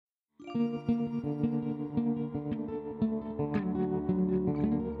Welcome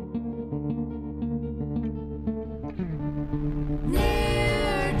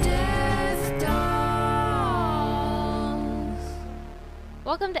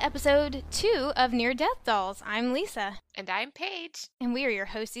to episode 2 of Near Death Dolls. I'm Lisa. And I'm Paige. And we are your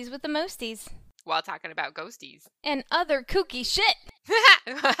hosties with the mosties. While talking about ghosties. And other kooky shit.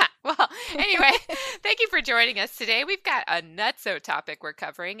 Well, anyway, thank you for joining us today. We've got a nutso topic we're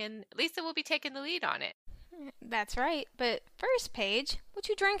covering, and Lisa will be taking the lead on it. That's right. But first, Paige, what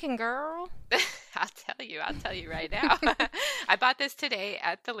you drinking, girl? I'll tell you right now. I bought this today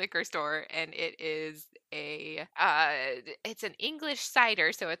at the liquor store, and it is it's an English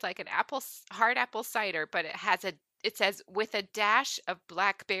cider, so it's like an hard apple cider, but it says with a dash of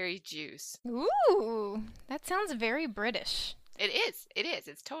blackberry juice. Ooh, that sounds very British. It is.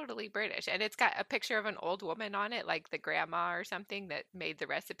 It's totally British. And it's got a picture of an old woman on it, like the grandma or something that made the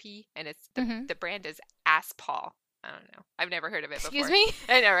recipe. And it's the brand is Aspall. I don't know. I've never heard of it before. Excuse me?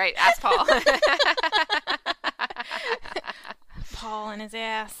 I know, right? Aspall. Paul and his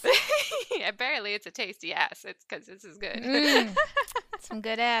ass. Apparently it's a tasty ass. It's because this is good. Some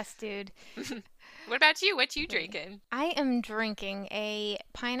good ass, dude. What about you? What you drinking? I am drinking a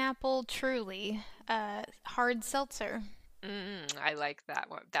Pineapple Truly hard seltzer. I like that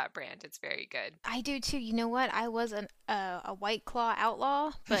brand. It's very good. I do too. You know what? I was a White Claw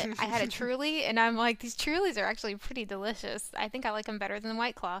outlaw, but I had a Truly, and I'm like, these Trulies are actually pretty delicious. I think I like them better than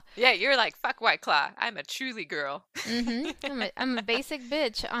White Claw. Yeah, you're like, fuck White Claw. I'm a Truly girl. I'm a basic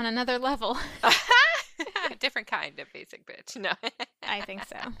bitch on another level. Different kind of basic bitch. No. I think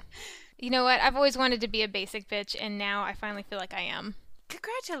so. You know what? I've always wanted to be a basic bitch, and now I finally feel like I am.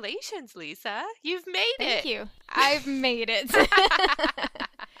 Congratulations, Lisa. You've made it. Thank you. I've made it.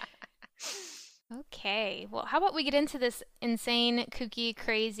 Okay. Well, how about we get into this insane, kooky,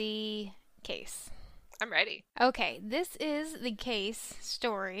 crazy case? I'm ready. Okay. This is the case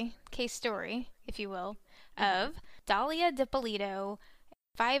story, if you will, of Dahlia DiPolito,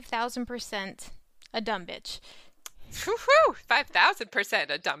 5,000% a dumb bitch. Woo-hoo! 5,000%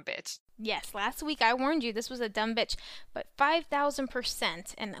 a dumb bitch. Yes, last week I warned you this was a dumb bitch, but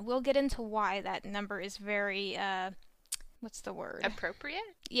 5,000%, and we'll get into why that number is very, what's the word? Appropriate?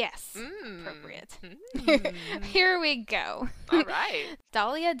 Yes, appropriate. Here we go. All right.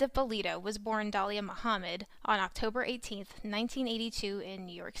 Dahlia DiPolito was born Dahlia Muhammad on October 18th, 1982 in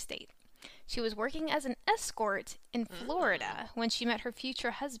New York State. She was working as an escort in Florida when she met her future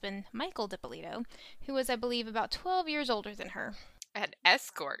husband, Michael DiPolito, who was, I believe, about 12 years older than her. An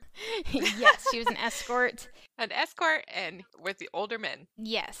escort. Yes, she was an escort. An escort and with the older men.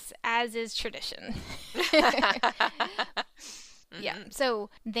 Yes, as is tradition. Yeah, so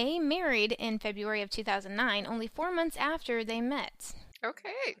they married in February of 2009, only 4 months after they met.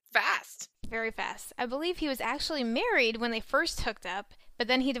 Okay, fast. Very fast. I believe he was actually married when they first hooked up, but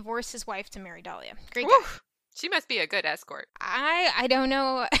then he divorced his wife to marry Dahlia. Great guy. She must be a good escort. I don't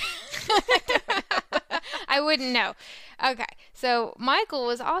know. I wouldn't know. Okay, so Michael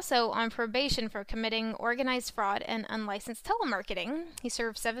was also on probation for committing organized fraud and unlicensed telemarketing. He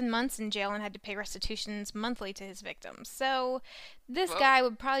served 7 months in jail and had to pay restitutions monthly to his victims. So this guy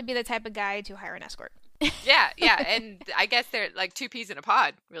would probably be the type of guy to hire an escort. Yeah, and I guess they're like two peas in a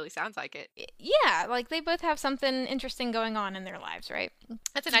pod. Really sounds like it. Yeah, like they both have something interesting going on in their lives, right?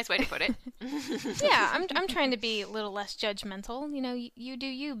 That's a nice way to put it. Yeah, I'm trying to be a little less judgmental. You know, you do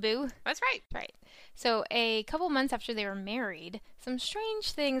you, boo. That's right. Right. So a couple months after they were married, some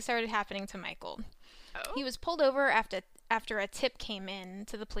strange things started happening to Michael. Oh? He was pulled over after a tip came in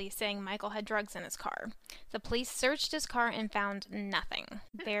to the police saying Michael had drugs in his car. The police searched his car and found nothing.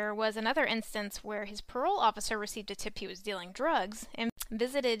 There was another instance where his parole officer received a tip he was dealing drugs and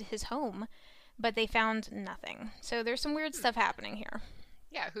visited his home, but they found nothing. So there's some weird stuff happening here.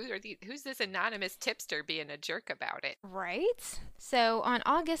 Yeah, who's this anonymous tipster being a jerk about it? Right? So on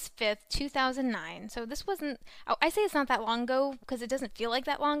August 5th, 2009, so this wasn't, I say it's not that long ago because it doesn't feel like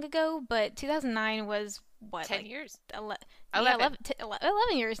that long ago, but 2009 was what? 10 years. 11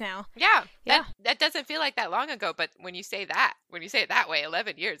 years now. Yeah. Yeah. That doesn't feel like that long ago, but when you say it that way,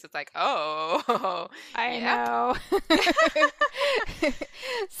 11 years, it's like, oh. I know.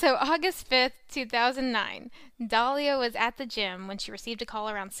 So August 5th, 2009, Dahlia was at the gym when she received a call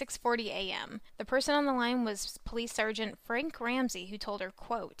around 6:40 a.m. The person on the line was Police Sergeant Frank Ramsey, who told her,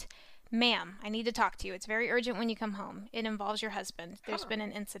 quote, "Ma'am, I need to talk to you. It's very urgent when you come home. It involves your husband. There's been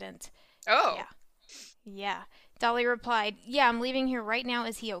an incident." Oh. Yeah. Dahlia replied, "Yeah, I'm leaving here right now.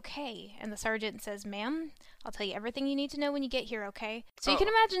 Is he okay?" And the sergeant says, "Ma'am, I'll tell you everything you need to know when you get here, okay? So you Oh. can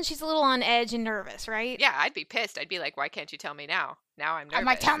imagine she's a little on edge and nervous, right? Yeah, I'd be pissed. I'd be like, why can't you tell me now? Now I'm nervous. I'm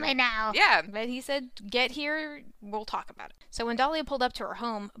like, tell me now. Yeah. But he said, get here, we'll talk about it. So when Dahlia pulled up to her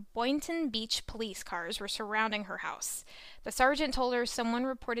home, Boynton Beach police cars were surrounding her house. The sergeant told her someone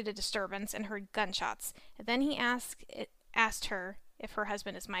reported a disturbance and heard gunshots. And then he asked her if her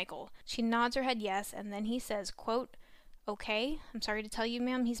husband is Michael. She nods her head yes, and then he says, quote, okay, I'm sorry to tell you,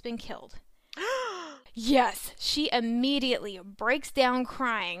 ma'am, he's been killed. Yes, she immediately breaks down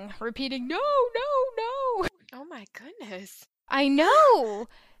crying, repeating, no, no, no. Oh my goodness. I know.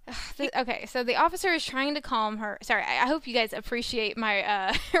 Okay, so the officer is trying to calm her. Sorry, I hope you guys appreciate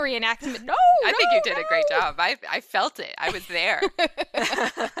my reenactment. No, I think you did a great job. I felt it. I was there.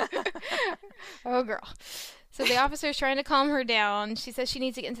 Oh, girl. So the officer is trying to calm her down. She says she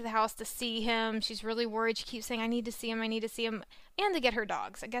needs to get into the house to see him. She's really worried. She keeps saying, I need to see him, I need to see him. And to get her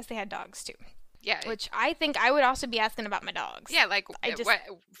dogs. I guess they had dogs, too. Yeah. Which I think I would also be asking about my dogs. Yeah, like,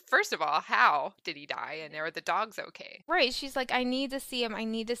 first of all, how did he die? And are the dogs okay? Right. She's like, I need to see him. I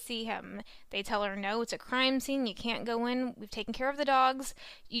need to see him. They tell her, no, it's a crime scene. You can't go in. We've taken care of the dogs.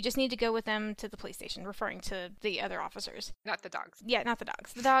 You just need to go with them to the police station, referring to the other officers. Not the dogs. Yeah, not the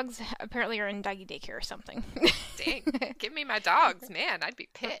dogs. The dogs apparently are in doggy daycare or something. Dang. Give me my dogs. Man, I'd be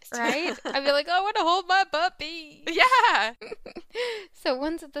pissed. Right? I'd be like, I want to hold my puppy. Yeah. So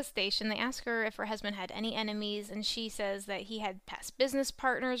once at the station, they ask her if her husband had any enemies, and she says that he had past business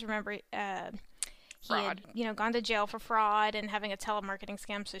partners. Remember, he Fraud. had, gone to jail for fraud and having a telemarketing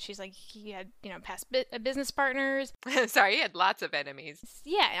scam. So she's like, he had, past business partners. Sorry, he had lots of enemies.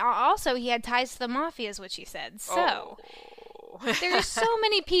 Yeah. Also, he had ties to the mafia, is what she said. So there's so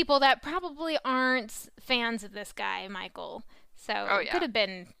many people that probably aren't fans of this guy, Michael. So it could have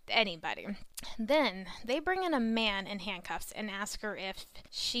been anybody. Then they bring in a man in handcuffs and ask her if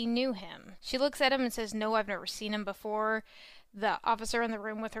she knew him. She looks at him and says, no, I've never seen him before. The officer in the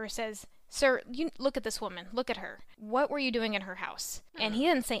room with her says, sir, you look at this woman. Look at her. What were you doing in her house? And he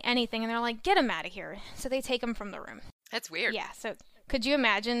didn't say anything, and they're like, get him out of here. So they take him from the room. That's weird. Yeah, so could you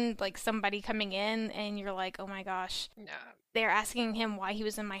imagine, like, somebody coming in and you're like, oh my gosh. No. They're asking him why he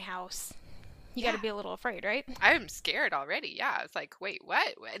was in my house. You got to be a little afraid, right? I'm scared already. Yeah, it's like, wait,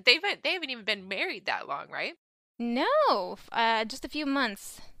 what? They haven't even been married that long, right? No, just a few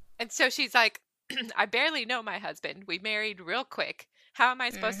months. And so she's like, I barely know my husband. We married real quick. How am I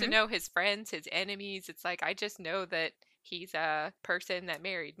supposed to know his friends, his enemies? It's like, I just know that he's a person that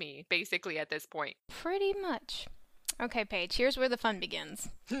married me, basically, at this point. Pretty much. Okay, Paige, here's where the fun begins.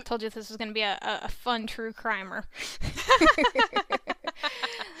 Told you this was going to be a fun true crimer.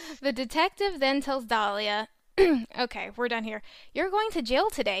 The detective then tells Dahlia, okay, we're done here. You're going to jail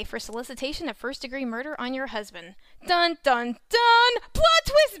today for solicitation of first-degree murder on your husband. Dun, dun, dun! Plot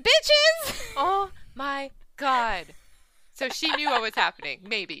twist, bitches! Oh, my God. So she knew what was happening.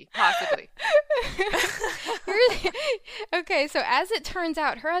 Maybe. Possibly. Okay, so as it turns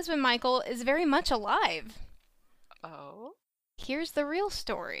out, her husband, Michael, is very much alive. Oh? Here's the real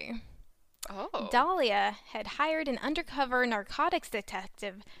story. Oh. Dahlia had hired an undercover narcotics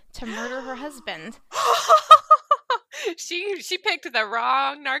detective to murder her husband. She picked the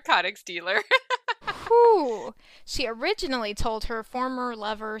wrong narcotics dealer. Whew. She originally told her former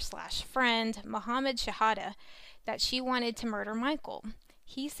lover/friend, Mohammed Shahada, that she wanted to murder Michael.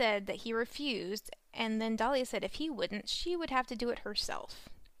 He said that he refused, and then Dahlia said if he wouldn't, she would have to do it herself.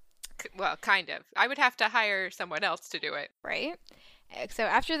 Well, kind of. I would have to hire someone else to do it. Right? So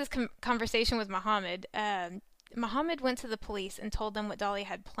after this conversation with Mohammed, Mohammed went to the police and told them what Dahlia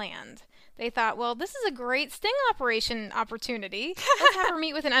had planned. They thought, well, this is a great sting operation opportunity. Let's have her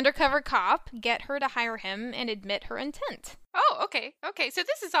meet with an undercover cop, get her to hire him, and admit her intent. Oh, okay. Okay. So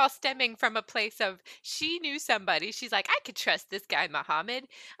this is all stemming from a place of she knew somebody. She's like, I could trust this guy, Mohammed.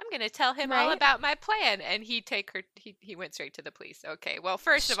 I'm going to tell him all about my plan. And he went straight to the police. Okay. Well,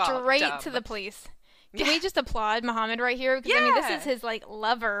 first of all, straight to the police. Can we just applaud Mohammed right here? Because, I mean, this is his, like,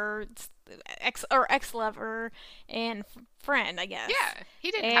 lover, ex-lover, and friend, I guess. Yeah.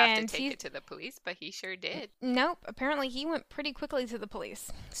 He didn't have to take it to the police, but he sure did. Nope. Apparently, he went pretty quickly to the police.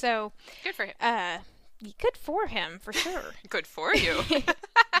 So. Good for him. Good for him, for sure. Good for you. Good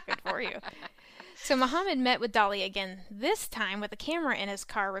for you. So Mohammed met with Dahlia again, this time with a camera in his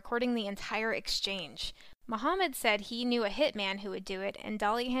car recording the entire exchange. Mohammed said he knew a hitman who would do it, and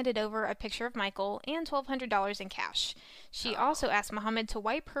Dahlia handed over a picture of Michael and $1,200 in cash. She also asked Mohammed to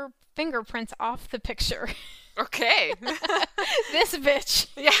wipe her fingerprints off the picture. Okay. This bitch.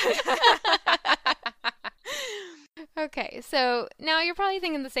 Yeah. Okay, so now you're probably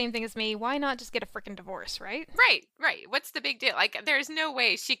thinking the same thing as me. Why not just get a freaking divorce, right? Right. What's the big deal? Like, there's no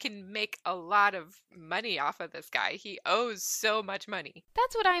way she can make a lot of money off of this guy. He owes so much money.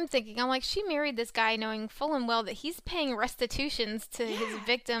 That's what I'm thinking. I'm like, she married this guy knowing full and well that he's paying restitutions to his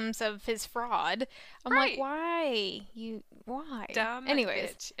victims of his fraud. I'm like, why? Why? Dumb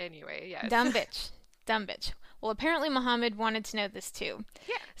Anyways, bitch. Anyway, yes. Dumb bitch. Dumb bitch. Well, apparently Muhammad wanted to know this too.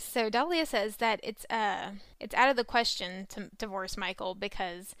 Yeah. So Dahlia says that it's out of the question to divorce Michael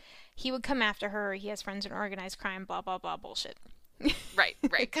because he would come after her. He has friends in organized crime. Blah blah blah bullshit. Right.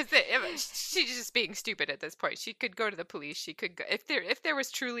 Because she's just being stupid at this point. She could go to the police. She could go if there was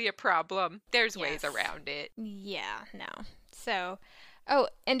truly a problem. There's ways around it. Yeah. No. So. Oh,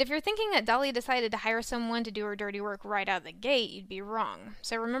 and if you're thinking that Dahlia decided to hire someone to do her dirty work right out of the gate, you'd be wrong.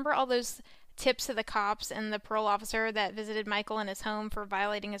 So remember all those tips to the cops and the parole officer that visited Michael in his home for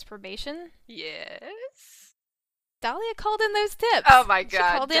violating his probation? Yes. Dahlia called in those tips. Oh my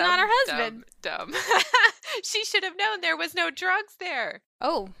God. She called in on her husband. Dumb. She should have known there was no drugs there.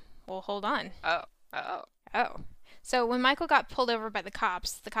 Oh, well, hold on. Oh. So when Michael got pulled over by the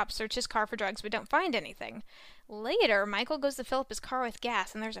cops search his car for drugs but don't find anything. Later, Michael goes to fill up his car with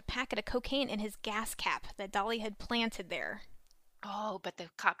gas and there's a packet of cocaine in his gas cap that Dahlia had planted there. Oh, but the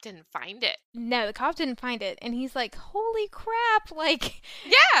cop didn't find it. No, the cop didn't find it. And he's like, holy crap, like,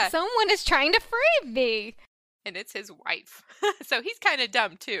 yeah, someone is trying to frame me. And it's his wife. So he's kind of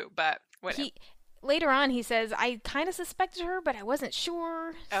dumb too, but whatever. Later on, he says, I kind of suspected her, but I wasn't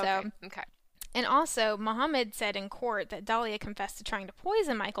sure. Okay. And also, Muhammad said in court that Dahlia confessed to trying to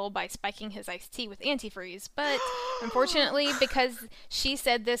poison Michael by spiking his iced tea with antifreeze. But unfortunately, because she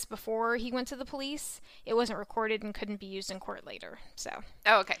said this before he went to the police, it wasn't recorded and couldn't be used in court later. So.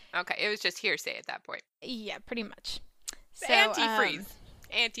 Oh, okay. It was just hearsay at that point. Yeah, pretty much. So, antifreeze.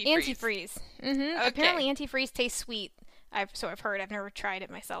 Antifreeze. Mm-hmm. Okay. Apparently, antifreeze tastes sweet. I've heard. I've never tried it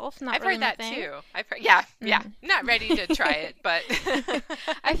myself. I've heard that too. I've heard. Yeah. Not ready to try it, but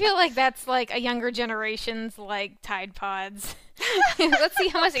I feel like that's like a younger generation's like Tide Pods. Let's see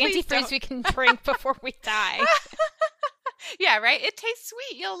how much antifreeze we can drink before we die. Yeah, right. It tastes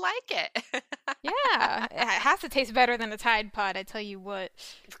sweet. You'll like it. Yeah, it has to taste better than a Tide Pod. I tell you what.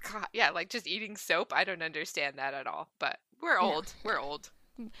 God, yeah, like just eating soap. I don't understand that at all. But we're old. Yeah. We're old.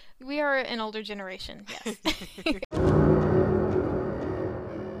 We are an older generation. Yes.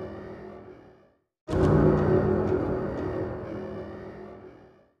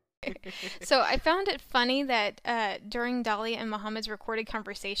 So I found it funny that during Dahlia and Muhammad's recorded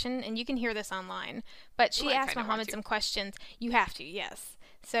conversation, and you can hear this online, but she asked Muhammad some questions. You have to, yes.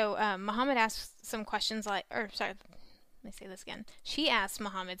 So Muhammad asked some questions like, let me say this again. She asked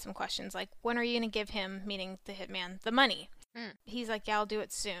Muhammad some questions like, when are you going to give him, meaning the hitman, the money? He's like, yeah, I'll do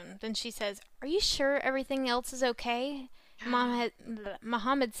it soon. Then she says, are you sure everything else is okay?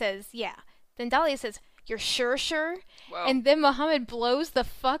 Muhammad says, yeah. Then Dahlia says, you're sure? Whoa. And then Muhammad blows the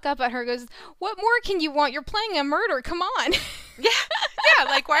fuck up at her, goes, what more can you want? You're playing a murder. Come on. Yeah,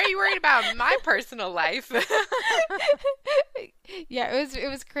 like, why are you worried about my personal life? Yeah, it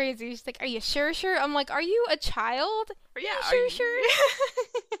was crazy. She's like, are you sure? I'm like, are you a child? Yeah, sure?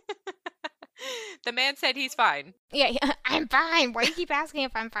 The man said he's fine. Yeah, I'm fine. Why do you keep asking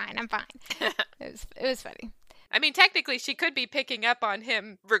if I'm fine? I'm fine. It was funny. I mean, technically, she could be picking up on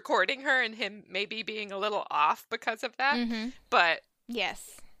him recording her and him maybe being a little off because of that. Mm-hmm. But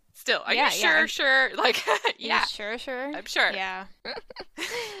yes, still, are you sure? Sure, like, yeah, sure. I'm sure. Yeah.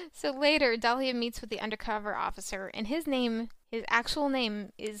 So later, Dahlia meets with the undercover officer, and his actual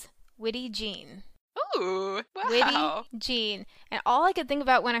name is Witty Jean. Ooh, wow. Witty Jean. And all I could think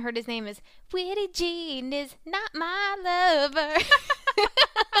about when I heard his name is, Witty Jean is not my lover.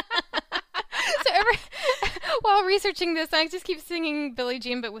 While researching this, I just keep singing Billie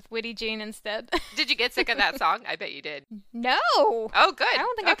Jean, but with Witty Jean instead. Did you get sick of that song? I bet you did. No. Oh, good. I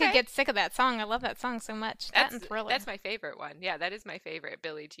don't think I could get sick of that song. I love that song so much. That and Thriller. That's my favorite one. Yeah, that is my favorite,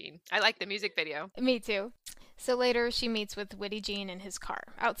 Billie Jean. I like the music video. Me too. So later, she meets with Witty Jean in his car,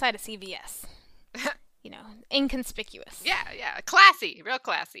 outside of CVS. Inconspicuous. Yeah. Classy. Real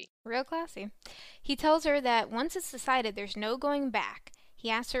classy. Real classy. He tells her that once it's decided, there's no going back. He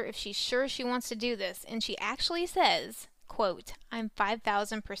asks her if she's sure she wants to do this, and she actually says, quote, I'm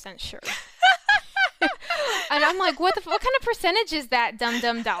 5,000% sure. And I'm like, what kind of percentage is that,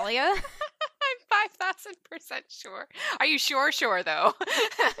 dum-dum Dahlia? I'm 5,000% sure. Are you sure though?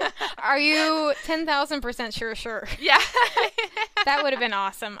 Are you 10,000% sure? Yeah. That would have been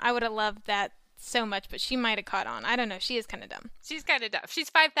awesome. I would have loved that so much, but she might have caught on. I don't know. She is kind of dumb. She's kind of dumb.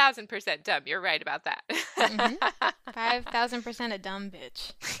 She's 5,000% dumb. You're right about that. 5,000% a dumb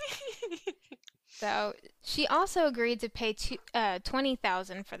bitch. So she also agreed to pay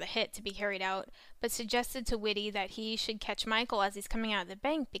 $20,000 for the hit to be carried out, but suggested to Whitty that he should catch Michael as he's coming out of the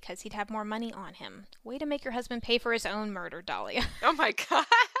bank because he'd have more money on him. Way to make your husband pay for his own murder, Dahlia. Oh my God.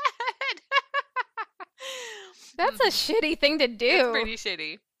 That's a shitty thing to do. It's pretty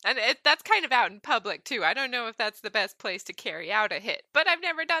shitty. And that's kind of out in public, too. I don't know if that's the best place to carry out a hit, but I've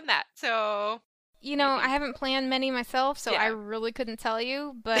never done that, so... You know, I haven't planned many myself, so I really couldn't tell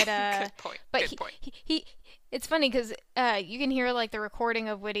you, but... Good point. But Good point. He it's funny, because you can hear, like, the recording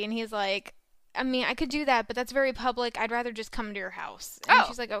of Whitty, and he's like, I mean, I could do that, but that's very public. I'd rather just come to your house. And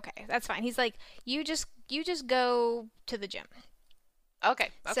she's like, okay, that's fine. He's like, you just go to the gym. Okay.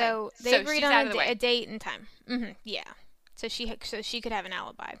 So they agreed on a date and time. Yeah. So she could have an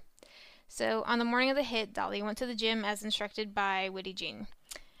alibi. So on the morning of the hit, Dahlia went to the gym as instructed by Whitty Jean.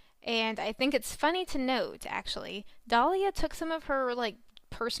 And I think it's funny to note, actually, Dahlia took some of her, like,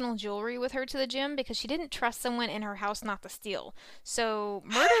 personal jewelry with her to the gym because she didn't trust someone in her house not to steal. So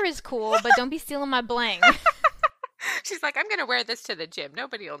murder is cool, but don't be stealing my bling. She's like, I'm going to wear this to the gym.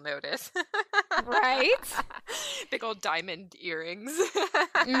 Nobody will notice. Right? Big old diamond earrings.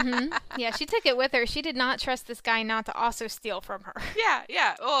 Yeah, she took it with her. She did not trust this guy not to also steal from her.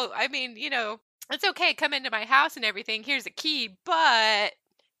 Yeah. Well, I mean, you know, it's okay. Come into my house and everything. Here's a key, but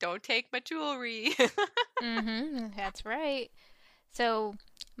don't take my jewelry. That's right. So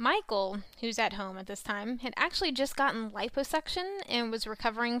Michael, who's at home at this time, had actually just gotten liposuction and was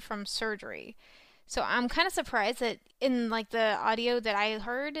recovering from surgery. So I'm kind of surprised that in, like, the audio that I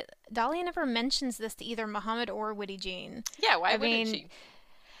heard, Dahlia never mentions this to either Muhammad or Whitty Jean. Yeah, why wouldn't she?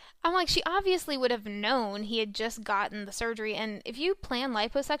 I'm like, she obviously would have known he had just gotten the surgery, and if you plan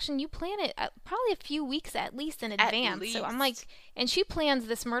liposuction, you plan it probably a few weeks at least in advance. So I'm like, and she plans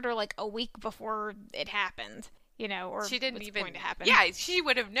this murder like a week before it happened. You know, or she didn't even going to happen. Yeah, she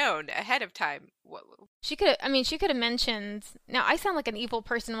would have known ahead of time. She could have mentioned. Now I sound like an evil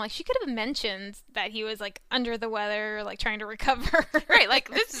person. I'm like, she could have mentioned that he was, like, under the weather, like, trying to recover. Right, like,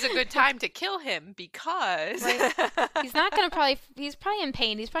 this is a good time to kill him because he's probably in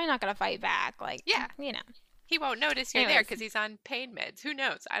pain. He's probably not gonna fight back. Like, yeah, you know, he won't notice you're there because he's on pain meds. Who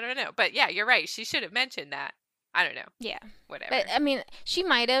knows? I don't know. But yeah, you're right. She should have mentioned that. I don't know. Yeah, whatever. But I mean, she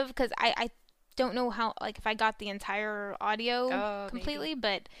might have, because I don't know how, like, if I got the entire audio completely,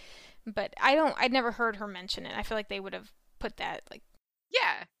 but I'd never heard her mention it. I feel like they would have put that, like,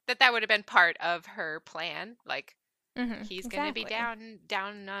 yeah, that would have been part of her plan. Like, he's gonna be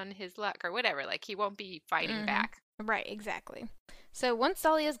down on his luck or whatever. Like, he won't be fighting back. Right, exactly. So once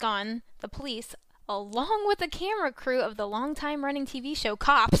Dahlia's gone, the police, along with the camera crew of the long-time running TV show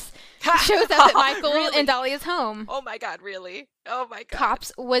Cops, shows up at Michael and Dahlia's home. Oh my God, really? Oh my God.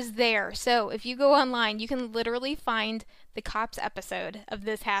 Cops was there. So if you go online, you can literally find the Cops episode of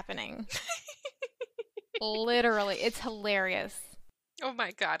this happening. Literally. It's hilarious. Oh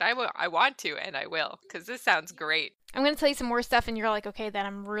my God. I want to, and I will, because this sounds great. I'm going to tell you some more stuff, and you're like, okay, then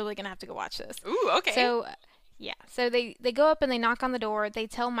I'm really going to have to go watch this. Ooh, okay. So... yeah, so they go up and they knock on the door. They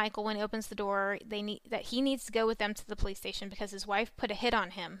tell Michael when he opens the door that he needs to go with them to the police station because his wife put a hit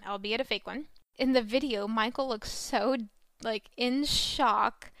on him, albeit a fake one. In the video, Michael looks so, like, in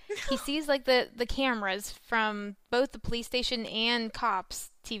shock. He sees, like, the cameras from both the police station and Cops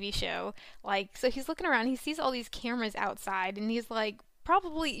TV show. Like, so he's looking around. He sees all these cameras outside, and he's like,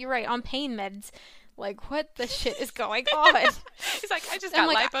 probably, you're right, on pain meds. Like, what the shit is going on? He's like, I just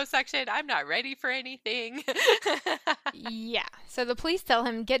got liposuction. I'm not ready for anything. Yeah. So the police tell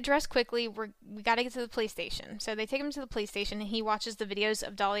him, get dressed quickly. We got to get to the police station. So they take him to the police station, and he watches the videos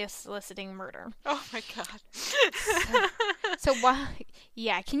of Dahlia soliciting murder. Oh, my God. So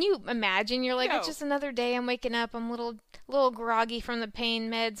yeah, can you imagine? You're like, it's just another day. I'm waking up. I'm a little groggy from the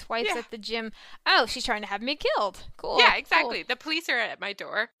pain meds. Wife's at the gym. Oh, she's trying to have me killed. Cool. Yeah, exactly. Cool. The police are at my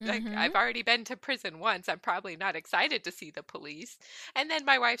door. Like, I've already been to prison once. I'm probably not excited to see the police. And then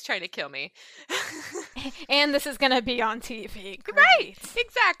my wife's trying to kill me. And this is going to be on TV. Great. Right.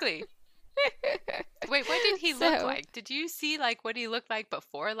 Exactly. Wait, what did he look like? Did you see, like, what he looked like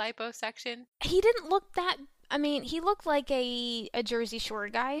before liposuction? He didn't look that... I mean, he looked like a Jersey Shore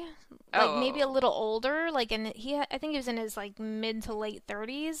guy, like maybe a little older, like, and I think he was in his, like, mid to late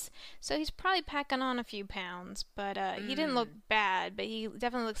 30s, so he's probably packing on a few pounds, but he didn't look bad, but he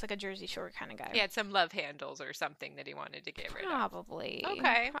definitely looks like a Jersey Shore kind of guy. He had some love handles or something that he wanted to get rid of. Probably.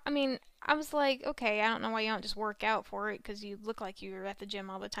 Okay. I mean, I was like, okay, I don't know why you don't just work out for it, because you look like you're at the gym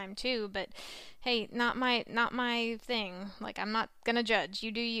all the time too, but hey, not my thing. Like, I'm not gonna judge.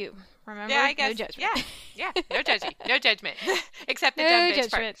 You do you. Remember? Yeah, I guess. No judgment. Yeah. No judging. No judgment. Except the no dumb bitch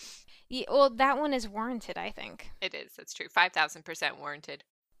judgment. part. Yeah, well, that one is warranted, I think. It is. That's true. 5,000% warranted.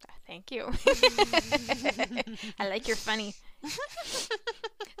 Thank you. I like your funny.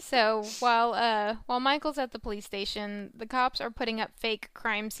 So while Michael's at the police station, the cops are putting up fake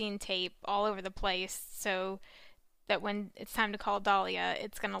crime scene tape all over the place so that when it's time to call Dahlia,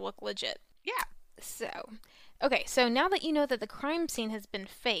 it's gonna look legit. Yeah. So, okay, so now that you know that the crime scene has been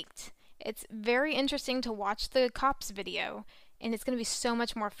faked, it's very interesting to watch the cops video, and it's going to be so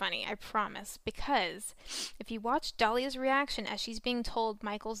much more funny, I promise, because if you watch Dahlia's reaction as she's being told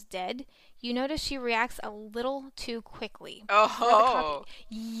Michael's dead, you notice she reacts a little too quickly. Oh.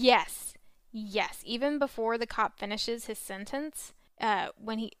 Yes. Even before the cop finishes his sentence,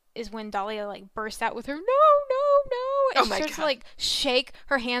 when Dahlia like bursts out with her no, and she starts to like shake.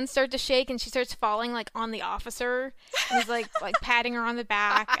 Her hands start to shake, and she starts falling like on the officer. And he's like patting her on the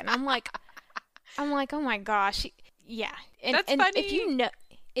back, and I'm like, oh my gosh, yeah. That's funny. If you know,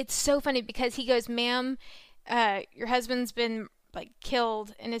 it's so funny because he goes, "Ma'am, your husband's been like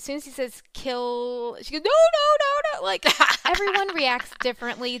killed," and as soon as he says "kill," she goes, "No." Like everyone reacts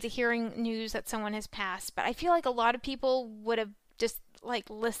differently to hearing news that someone has passed, but I feel like a lot of people would have just like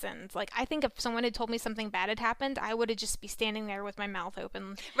listened. Like I think if someone had told me something bad had happened, I would have just be standing there with my mouth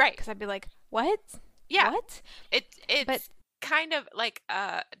open, right? Because I'd be like, "What? Yeah, what?" It's kind of like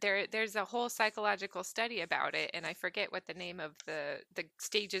there's a whole psychological study about it, and I forget what the name of the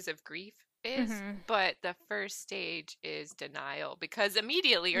stages of grief is, but the first stage is denial, because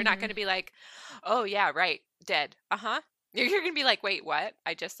immediately you're not going to be like, "Oh yeah, right, dead." You're going to be like, "Wait, what?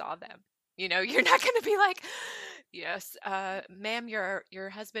 I just saw them." You're not going to be like, "Yes, ma'am, your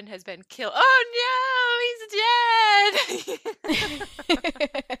husband has been killed." "Oh no, he's dead."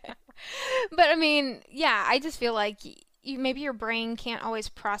 But I mean, yeah, I just feel like maybe your brain can't always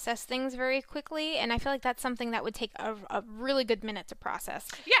process things very quickly, and I feel like that's something that would take a really good minute to process.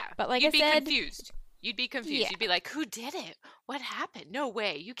 Yeah, but like you'd I said, You'd be confused. Yeah. You'd be like, "Who did it? What happened? No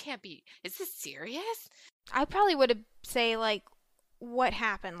way. You can't be. Is this serious?" I probably would have say like, "What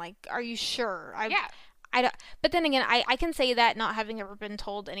happened? Like, are you sure?" Yeah. I don't, but then again, I can say that not having ever been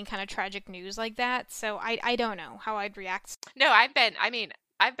told any kind of tragic news like that, so I don't know how I'd react. No, I've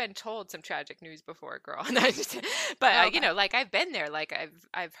been told some tragic news before, girl. But Okay. like I've been there. Like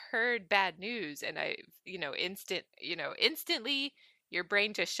I've heard bad news, and instantly your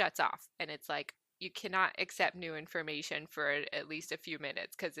brain just shuts off, and it's like you cannot accept new information for at least a few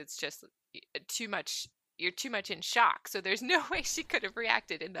minutes, because it's just too much. You're too much in shock. So there's no way she could have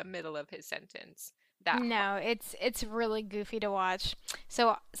reacted in the middle of his sentence. No, it's really goofy to watch.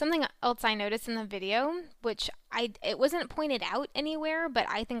 So something else I noticed in the video, which it wasn't pointed out anywhere, but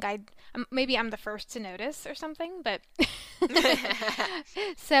I think maybe I'm the first to notice or something, but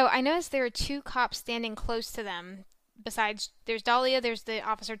so I noticed there are two cops standing close to them. Besides, there's Dahlia, there's the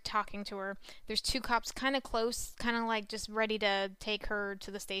officer talking to her. There's two cops kind of close, kind of like just ready to take her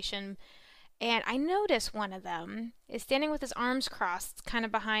to the station. And I noticed one of them is standing with his arms crossed, kind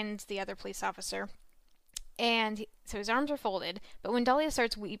of behind the other police officer. And so his arms are folded, but when Dahlia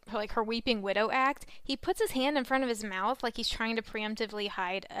starts her weeping widow act, he puts his hand in front of his mouth like he's trying to preemptively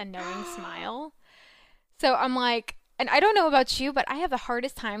hide a knowing smile. So I'm like, and I don't know about you, but I have the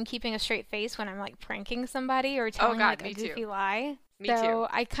hardest time keeping a straight face when I'm like pranking somebody or telling like a goofy lie. Me too.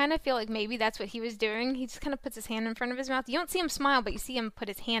 I kind of feel like maybe that's what he was doing. He just kind of puts his hand in front of his mouth. You don't see him smile, but you see him put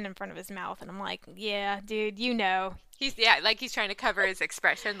his hand in front of his mouth, and I'm like, yeah, dude, you know. He's trying to cover his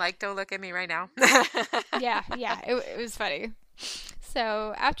expression, like, don't look at me right now. Yeah, it was funny.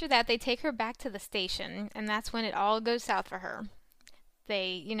 So after that, they take her back to the station, and that's when it all goes south for her.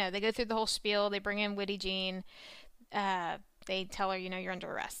 They go through the whole spiel. They bring in Witty Jean. They tell her, you're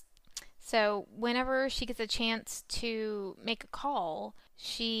under arrest. So whenever she gets a chance to make a call,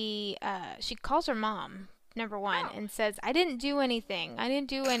 she calls her mom, number one, and says, I didn't do anything.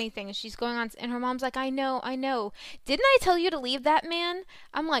 And she's going on, and her mom's like, I know. Didn't I tell you to leave that man?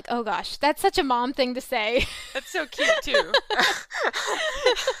 I'm like, oh gosh, that's such a mom thing to say. That's so cute too.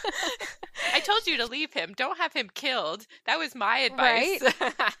 I told you to leave him. Don't have him killed. That was my advice.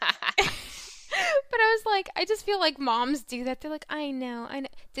 Right? But I was like, I just feel like moms do that. They're like, I know.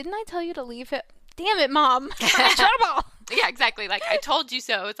 Didn't I tell you to leave it? Damn it, Mom. I'm in trouble. Yeah, exactly. Like, I told you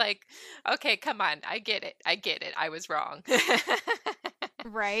so. It's like, okay, come on. I get it. I was wrong.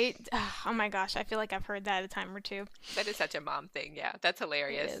 Right? Oh my gosh. I feel like I've heard that a time or two. That is such a mom thing. Yeah, that's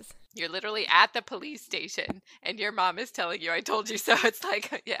hilarious. It is. You're literally at the police station and your mom is telling you, I told you so. It's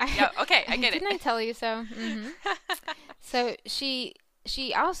like, yeah, okay, I get it. Didn't I tell you so? Mm-hmm. So she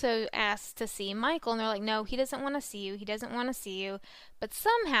also asks to see Michael, and they're like, no, he doesn't want to see you. But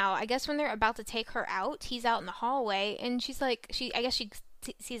somehow, I guess when they're about to take her out, he's out in the hallway, and she's like, I guess she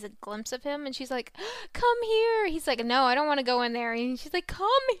sees a glimpse of him, and she's like, "Come here." He's like, "No, I don't want to go in there." And she's like, "Come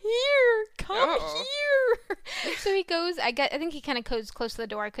here, come here." So he goes. I think he kind of goes close to the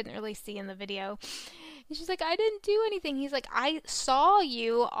door. I couldn't really see in the video. And she's like, "I didn't do anything." He's like, "I saw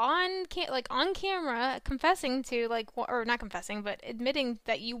you on camera confessing to or not confessing, but admitting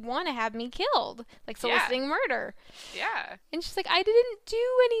that you want to have me killed, like soliciting murder." Yeah. And she's like, "I didn't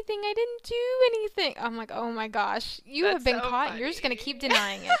do anything. I didn't do anything." I'm like, "Oh my gosh, you have been caught. Funny. You're just gonna keep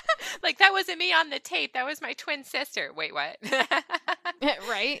denying it." Like, that wasn't me on the tape. That was my twin sister. Wait, what?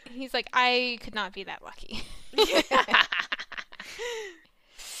 Right? He's like, "I could not be that lucky."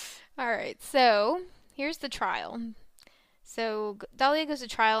 All right, so here's the trial. So Dahlia goes to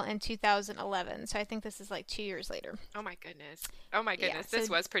trial in 2011. So I think this is like 2 years later. Oh my goodness. Oh my goodness. Yeah, This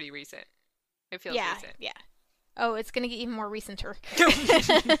was pretty recent. It feels recent. Yeah. Oh, it's going to get even more recenter.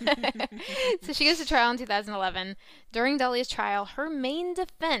 So she goes to trial in 2011. During Dahlia's trial, her main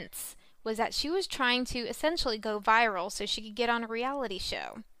defense was that she was trying to essentially go viral so she could get on a reality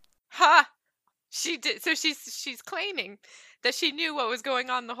show. Ha! She did. So she's claiming that she knew what was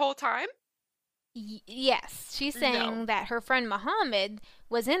going on the whole time? Yes. She's saying that her friend Muhammad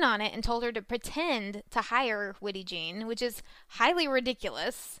was in on it and told her to pretend to hire Witty Jean, which is highly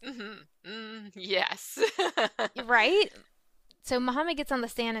ridiculous. Yes. Right? So Muhammad gets on the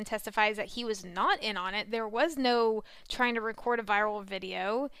stand and testifies that he was not in on it. There was no trying to record a viral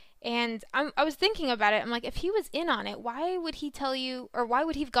video. And I was thinking about it. I'm like, if he was in on it, why would he tell you, or why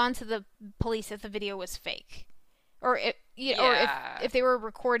would he have gone to the police if the video was fake? Or if they were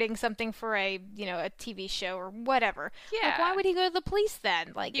recording something for a TV show or whatever. Yeah. Like, why would he go to the police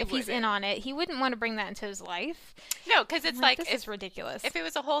then? Like, He if he's in on it, he wouldn't want to bring that into his life. No, because it's like this is ridiculous. If it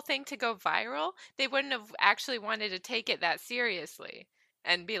was a whole thing to go viral, they wouldn't have actually wanted to take it that seriously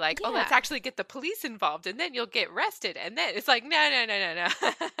and be like, "Oh, let's actually get the police involved, and then you'll get arrested." And then it's like, no.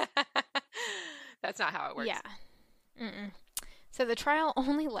 That's not how it works. Yeah. So the trial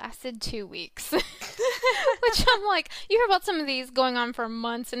only lasted 2 weeks, which I'm like, you hear about some of these going on for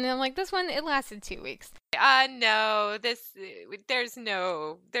months, and then I'm like, this one, it lasted 2 weeks. No, there's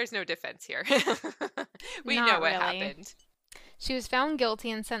no defense here. We Not know what really. happened. She was found guilty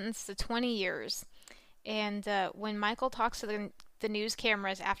and sentenced to 20 years. And when Michael talks to the news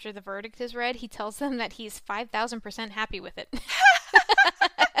cameras after the verdict is read, he tells them that he's 5,000% happy with it.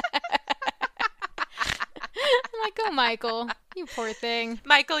 I'm like, "Oh, Michael, you poor thing."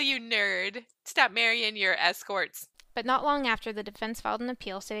 Michael, you nerd. Stop marrying your escorts. But not long after, the defense filed an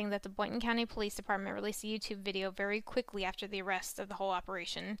appeal stating that the Boynton County Police Department released a YouTube video very quickly after the arrest of the whole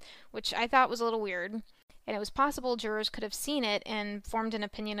operation, which I thought was a little weird. And it was possible jurors could have seen it and formed an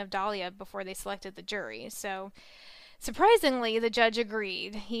opinion of Dahlia before they selected the jury. So, surprisingly, the judge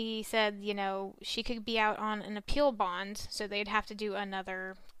agreed. He said, she could be out on an appeal bond, so they'd have to do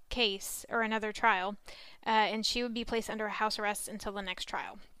another case or another trial, and she would be placed under a house arrest until the next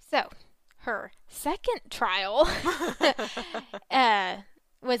trial. So, her second trial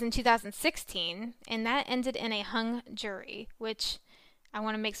was in 2016, and that ended in a hung jury, which I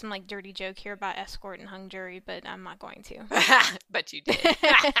want to make some dirty joke here about escort and hung jury, but I'm not going to. But you did.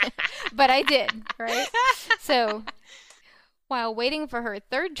 But I did, right? So, while waiting for her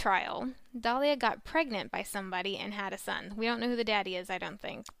third trial, Dahlia got pregnant by somebody and had a son. We don't know who the daddy is, I don't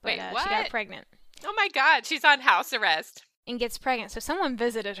think. But Wait, what? She got pregnant. Oh my God, she's on house arrest. And gets pregnant. So someone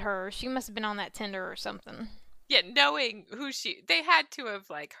visited her. She must have been on that Tinder or something. Yeah, knowing who they had to have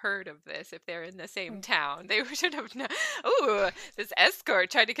heard of this if they're in the same town. They should have known. Ooh, this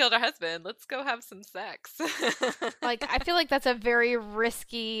escort tried to kill her husband. Let's go have some sex. I feel like that's a very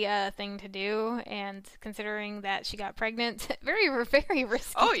risky thing to do, and considering that she got pregnant, very, very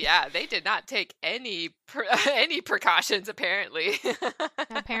risky. Oh yeah, they did not take any precautions apparently.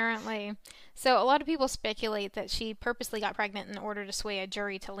 Apparently. So a lot of people speculate that she purposely got pregnant in order to sway a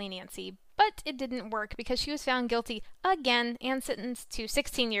jury to leniency, but it didn't work because she was found guilty again and sentenced to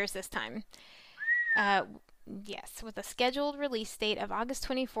 16 years this time. Yes, with a scheduled release date of August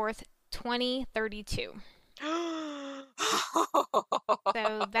 24th, 2032.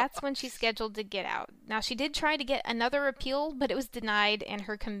 So that's when she's scheduled to get out. Now, she did try to get another appeal, but it was denied and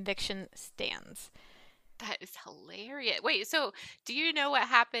her conviction stands. That is hilarious. Wait, so do you know what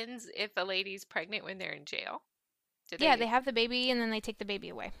happens if a lady's pregnant when they're in jail? They have the baby and then they take the baby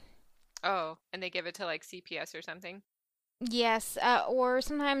away. Oh, and they give it to CPS or something? Yes, or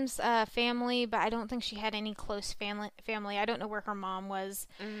sometimes family, but I don't think she had any close family. I don't know where her mom was.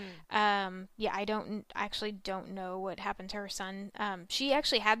 I don't know what happened to her son. She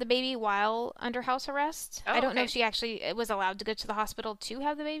actually had the baby while under house arrest. Oh, I don't know if she actually was allowed to go to the hospital to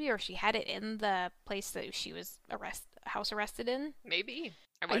have the baby, or if she had it in the place that she was house arrested in. Maybe.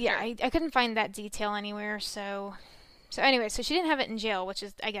 I wonder. Yeah, I couldn't find that detail anywhere, so anyway, so she didn't have it in jail, which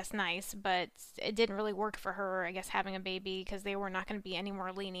is, I guess, nice, but it didn't really work for her, I guess, having a baby, because they were not going to be any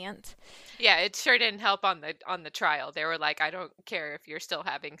more lenient. Yeah, it sure didn't help on the trial. They were like, I don't care if you're still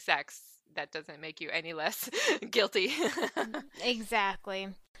having sex. That doesn't make you any less guilty. Exactly.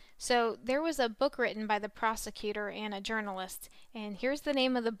 So there was a book written by the prosecutor and a journalist, and here's the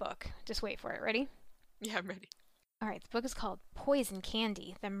name of the book. Just wait for it. Ready? Yeah, I'm ready. All right, the book is called Poison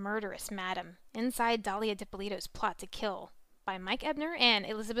Candy, The Murderous Madam, Inside Dahlia Dippolito's Plot to Kill, by Mike Ebner and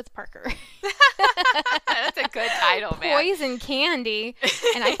Elizabeth Parker. That's a good title, man. Poison Candy.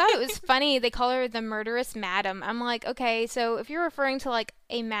 And I thought it was funny they call her the Murderous Madam. I'm like, okay, so if you're referring to like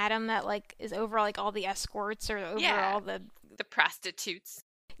a madam that like is over like all the escorts or over all the prostitutes.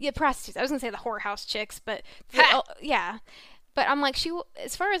 Yeah, prostitutes. I was gonna say the whorehouse chicks, but yeah. But I'm like,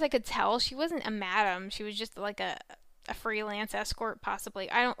 as far as I could tell, she wasn't a madam. She was just like a freelance escort, possibly.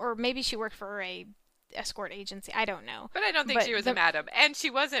 Or maybe she worked for a escort agency. I don't know. But I don't think she was a madam. And she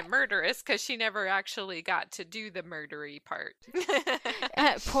wasn't murderous because she never actually got to do the murdery part.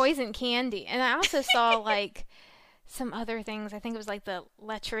 Poison Candy. And I also saw like some other things. I think it was like the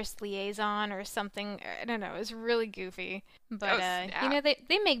lecherous liaison or something. I don't know. It was really goofy. But you know,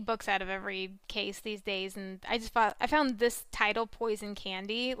 they make books out of every case these days, and I found this title, Poison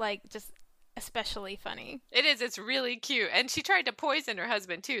Candy, like just especially funny. It is. It's really cute. And she tried to poison her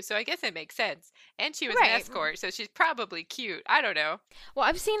husband too, so I guess it makes sense. And she was an escort, so she's probably cute. I don't know. Well,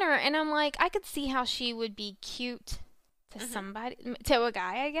 I've seen her, and I'm like, I could see how she would be cute to somebody, to a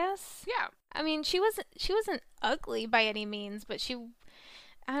guy, I guess. Yeah. I mean, she wasn't ugly by any means, but she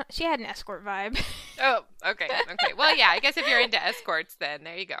had an escort vibe. Oh, okay. Well, yeah, I guess if you're into escorts, then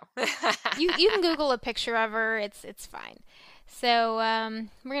there you go. you can Google a picture of her. It's fine. So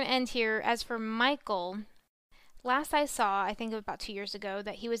we're gonna end here. As for Michael, last I saw, I think about 2 years ago,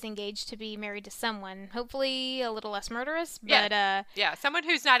 that he was engaged to be married to someone, hopefully a little less murderous. But yeah, someone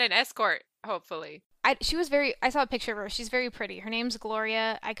who's not an escort, hopefully. I saw a picture of her. She's very pretty. Her name's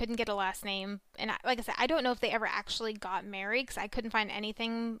Gloria. I couldn't get a last name. And like I said, I don't know if they ever actually got married because I couldn't find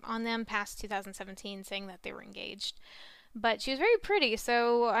anything on them past 2017 saying that they were engaged. But she was very pretty.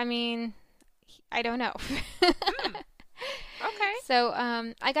 So, I mean, I don't know. Okay. So,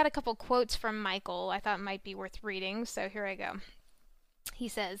 I got a couple quotes from Michael I thought might be worth reading. So here I go. He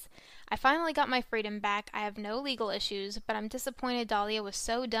says, I finally got my freedom back. I have no legal issues, but I'm disappointed Dahlia was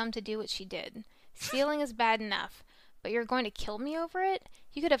so dumb to do what she did. Stealing is bad enough, but you're going to kill me over it?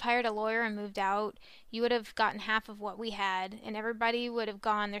 You could have hired a lawyer and moved out. You would have gotten half of what we had, and everybody would have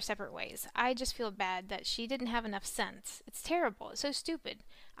gone their separate ways. I just feel bad that she didn't have enough sense. It's terrible. It's so stupid.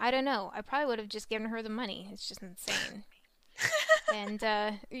 I don't know. I probably would have just given her the money. It's just insane. And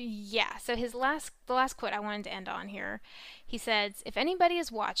yeah, so the last quote I wanted to end on here, he says, if anybody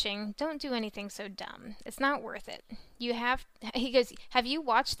is watching, don't do anything so dumb. It's not worth it. He goes, have you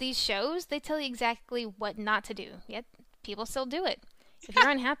watched these shows? They tell you exactly what not to do, yet people still do it. If you're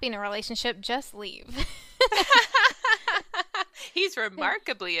unhappy in a relationship, just leave. He's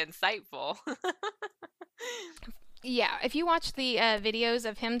remarkably insightful. Yeah, if you watch the videos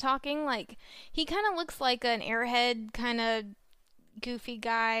of him talking, like, he kind of looks like an airhead kind of goofy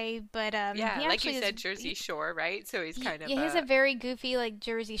guy, but yeah, like you said, Jersey Shore, right? So he's kind of he has a very goofy, like,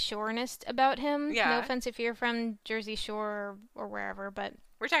 Jersey Shore-ness about him. Yeah. No offense if you're from Jersey Shore or wherever, but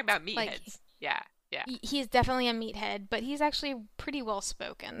we're talking about meatheads. Like, yeah. He's definitely a meathead, but he's actually pretty well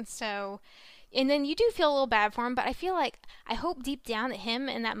spoken. So, and then you do feel a little bad for him, but I hope deep down that him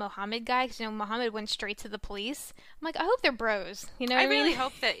and that Mohammed guy, because Mohammed went straight to the police. I'm like, I hope they're bros. You know, I really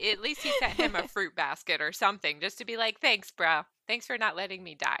hope that at least he sent him a fruit basket or something, just to be like, thanks, bro. Thanks for not letting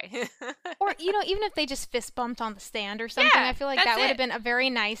me die. Or, even if they just fist bumped on the stand or something, I feel like that would have been a very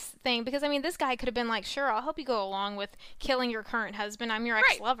nice thing. Because, this guy could have been like, sure, I'll help you go along with killing your current husband. I'm your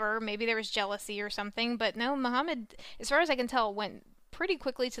ex-lover. Maybe there was jealousy or something. But no, Muhammad, as far as I can tell, went pretty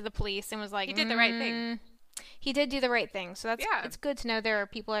quickly to the police and was like, he did the right thing. He did do the right thing. So it's good to know there are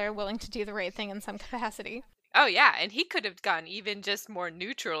people that are willing to do the right thing in some capacity. Oh, yeah, and he could have gone even just more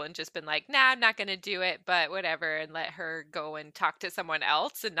neutral and just been like, nah, I'm not going to do it, but whatever, and let her go and talk to someone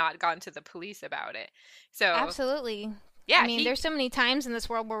else and not gone to the police about it. So absolutely. Yeah, there's so many times in this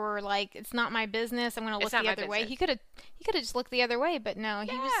world where we're like, it's not my business, I'm going to look the other way. He could have just looked the other way, but no,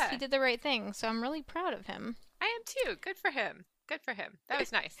 he did the right thing, so I'm really proud of him. I am too. Good for him. That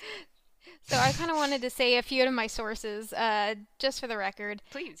was nice. So I kind of wanted to say a few of my sources, just for the record.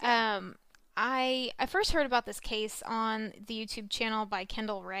 Please. I first heard about this case on the YouTube channel by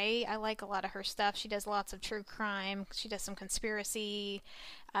Kendall Ray. I like a lot of her stuff. She does lots of true crime. She does some conspiracy.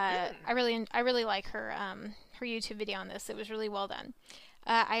 I really like her YouTube video on this. It was really well done.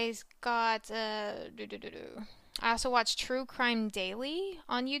 I got I also watched True Crime Daily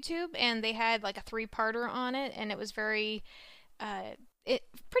on YouTube, and they had like a three-parter on it, and it was very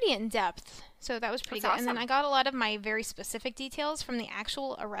pretty in depth. So that was pretty That's good. And then awesome. I got a lot of my very specific details from the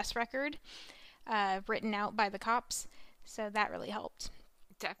actual arrest record, written out by the cops. So that really helped.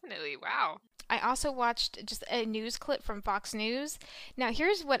 Definitely. Wow. I also watched just a news clip from Fox News. Now,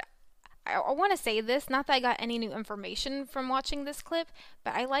 here's what I want to say this, not that I got any new information from watching this clip,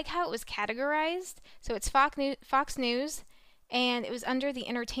 but I like how it was categorized. So it's Fox News, and it was under the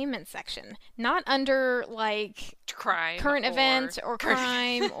entertainment section, not under like Crime current or events or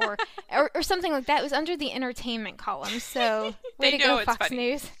crime or something like that. It was under the entertainment column. So way They to know go, it's Fox funny.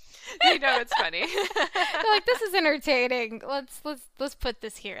 News. They know it's funny. They're like, this is entertaining. Let's put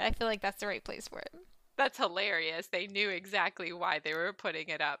this here. I feel like that's the right place for it. That's hilarious. They knew exactly why they were putting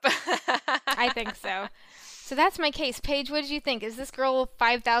it up. I think so. So that's my case. Paige, what did you think? Is this girl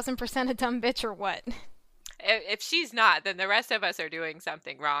 5,000% a dumb bitch or what? If she's not, then the rest of us are doing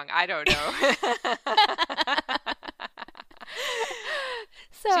something wrong. I don't know.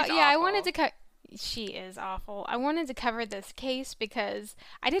 So She's yeah, I awful. wanted to She is awful. I wanted to cover this case because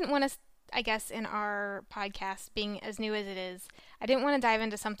I didn't want to, I guess, in our podcast being as new as it is, I didn't want to dive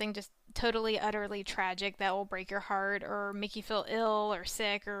into something just totally, utterly tragic that will break your heart or make you feel ill or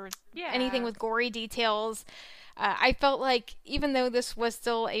sick or anything Yeah. with gory details. I felt like even though this was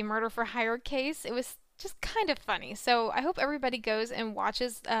still a murder for hire case, it was just kind of funny. So I hope everybody goes and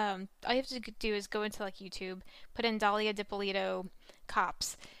watches. All you have to do is go into like YouTube, put in Dahlia Dippolito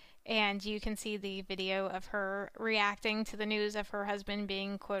cops, and you can see the video of her reacting to the news of her husband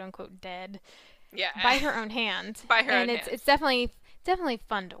being quote unquote dead Yeah. by her own hand. By her and own it's hand. it's definitely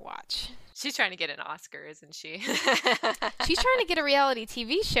fun to watch. She's trying to get an Oscar, isn't she? She's trying to get a reality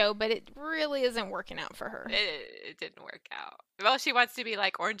TV show, but it really isn't working out for her. It didn't work out. Well, she wants to be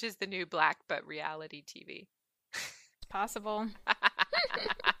like Orange is the New Black, but reality TV. It's possible.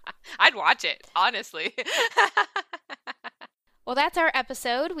 I'd watch it, honestly. Well, that's our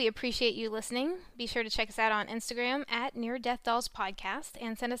episode. We appreciate you listening. Be sure to check us out on Instagram at Near Death Dolls Podcast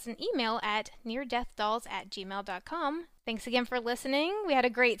and send us an email at neardeathdolls@gmail.com. Thanks again for listening. We had a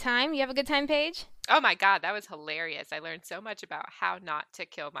great time. You have a good time, Paige? Oh my God, that was hilarious. I learned so much about how not to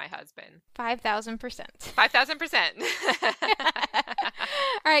kill my husband. 5,000%. 5,000%.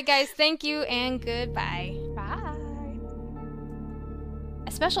 All right, guys. Thank you and goodbye. Bye.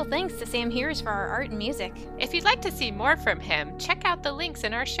 A special thanks to Sam Hears for our art and music. If you'd like to see more from him, check out the links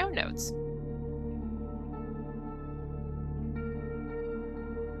in our show notes.